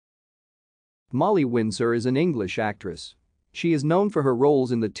Molly Windsor is an English actress. She is known for her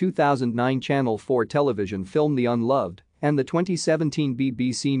roles in the 2009 Channel 4 television film The Unloved and the 2017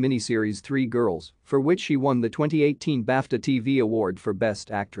 BBC miniseries Three Girls, for which she won the 2018 BAFTA TV Award for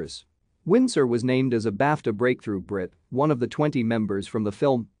Best Actress. Windsor was named as a BAFTA Breakthrough Brit, one of the 20 members from the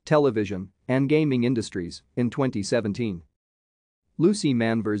film, television, and gaming industries, in 2017. Lucy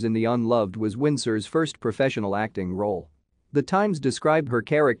Manvers in The Unloved was Windsor's first professional acting role. The Times described her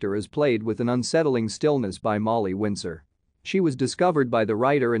character as played with an unsettling stillness by Molly Windsor. She was discovered by the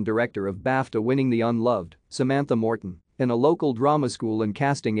writer and director of BAFTA-winning The Unloved, Samantha Morton, in a local drama school and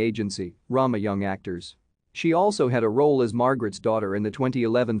casting agency, Rama Young Actors. She also had a role as Margaret's daughter in the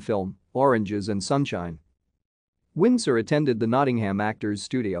 2011 film, Oranges and Sunshine. Windsor attended the Nottingham Actors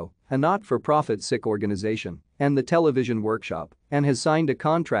Studio, a not-for-profit Sikh organization, and the Television Workshop, and has signed a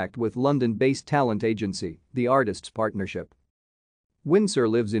contract with London-based talent agency, The Artists Partnership. Windsor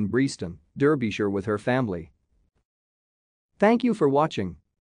lives in Breaston, Derbyshire with her family. Thank you for watching.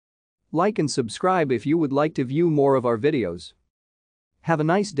 Like and subscribe if you would like to view more of our videos. Have a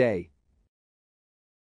nice day.